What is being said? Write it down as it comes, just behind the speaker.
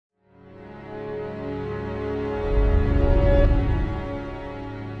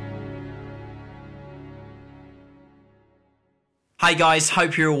Hi guys,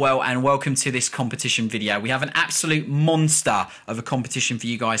 hope you're all well and welcome to this competition video. We have an absolute monster of a competition for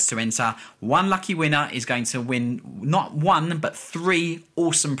you guys to enter. One lucky winner is going to win not one but 3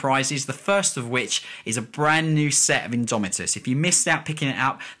 awesome prizes, the first of which is a brand new set of Indomitus. If you missed out picking it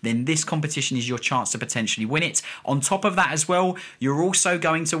up, then this competition is your chance to potentially win it. On top of that as well, you're also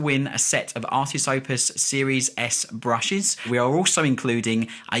going to win a set of Artis Opus Series S brushes. We are also including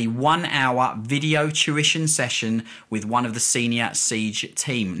a 1-hour video tuition session with one of the senior Siege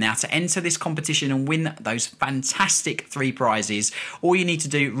team. Now, to enter this competition and win those fantastic 3 prizes, all you need to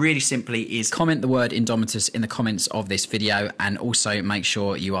do really simply is comment the word Indomitus in the comments of this video, and also make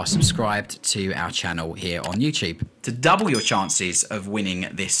sure you are subscribed to our channel here on YouTube. To double your chances of winning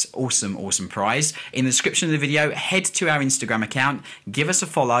this awesome prize, in the description of the video, head to our Instagram account, give us a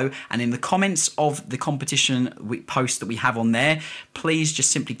follow, and in the comments of the competition post that we have on there, please just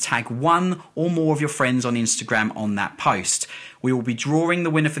simply tag 1 or more of your friends on Instagram on that post. We will be drawing the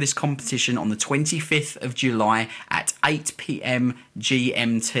winner for this competition on the 25th of July at 8 PM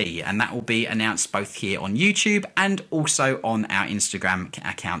GMT, and that will be announced both here on YouTube and also on our Instagram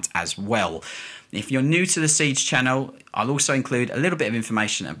account as well. If you're new to the Siege channel, I'll also include a little bit of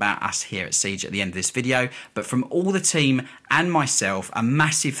information about us here at Siege at the end of this video. But from all the team and myself, a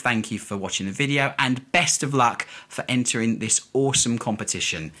massive thank you for watching the video and best of luck for entering this awesome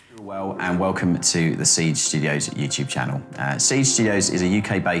competition. Well, and welcome to the Siege Studios YouTube channel. Siege Studios is a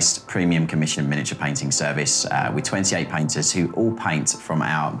UK-based premium commission miniature painting service with 28 painters who all paint from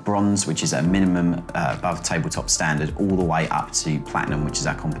our bronze, which is a minimum above tabletop standard, all the way up to platinum, which is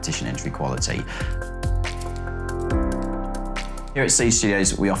our competition entry quality. Here at Siege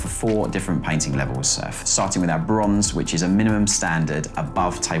Studios, we offer 4 different painting levels, starting with our bronze, which is a minimum standard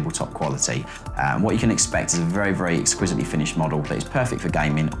above tabletop quality. What you can expect is a very exquisitely finished model that is perfect for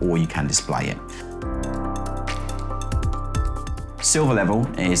gaming, or you can display it. Silver level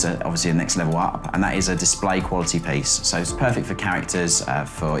is obviously the next level up, and that is a display quality piece. So it's perfect for characters,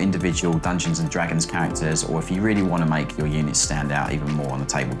 for individual Dungeons and Dragons characters, or if you really want to make your units stand out even more on the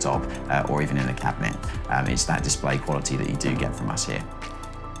tabletop or even in a cabinet. It's that display quality that you do get from us here.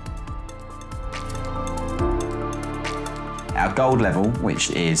 Our gold level,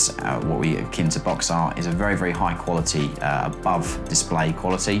 which is what we akin to box art, is a very high quality, above display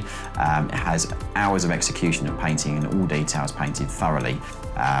quality. It has hours of execution of painting and all details painted thoroughly,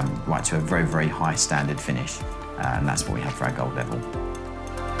 right to a very high standard finish. And that's what we have for our gold level.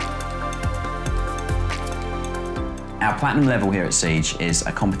 Our platinum level here at Siege is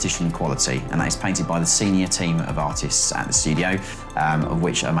a competition quality, and that is painted by the senior team of artists at the studio, of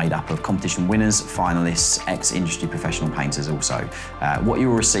which are made up of competition winners, finalists, ex-industry professional painters also. What you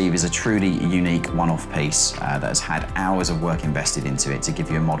will receive is a truly unique one-off piece that has had hours of work invested into it to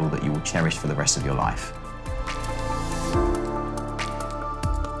give you a model that you will cherish for the rest of your life.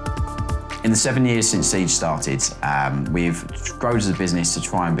 In the 7 years since Siege started, we've grown as a business to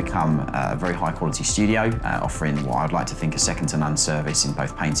try and become a very high quality studio, offering what I'd like to think a second to none service in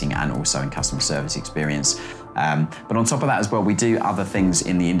both painting and also in customer service experience. But on top of that as well, we do other things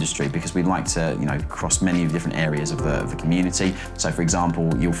in the industry because we'd like to, cross many different areas of the community. So for example,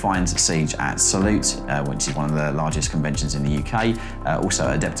 you'll find Siege at Salute, which is one of the largest conventions in the UK, also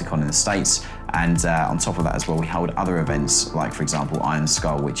at Adepticon in the States. And on top of that as well, we hold other events, like for example, Iron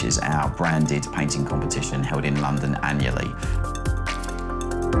Skull, which is our branded painting competition held in London annually.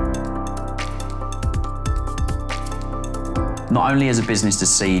 Not only as a business does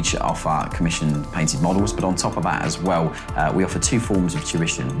Siege offer commissioned painted models, but on top of that as well, we offer 2 forms of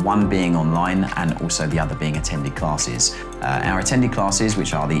tuition, one being online and also the other being attended classes. Our attended classes,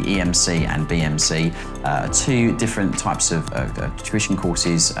 which are the EMC and BMC, are 2 different types of tuition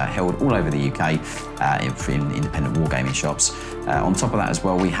courses held all over the UK in independent wargaming shops. On top of that as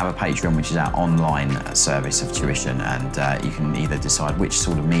well, we have a Patreon, which is our online service of tuition, and you can either decide which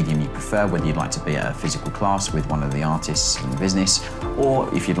sort of medium you prefer, whether you'd like to be at a physical class with one of the artists in the business,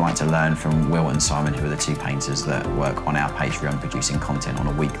 or if you'd like to learn from Will and Simon, who are the 2 painters that work on our Patreon producing content on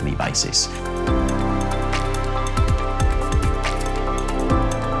a weekly basis.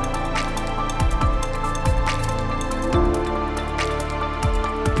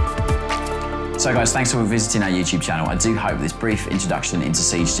 So guys, thanks for visiting our YouTube channel. I do hope this brief introduction into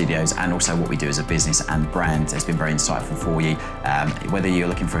Siege Studios and also what we do as a business and brand has been very insightful for you. Whether you're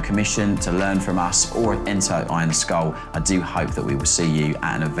looking for a commission, to learn from us, or enter Iron Skull, I do hope that we will see you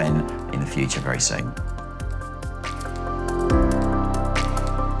at an event in the future very soon.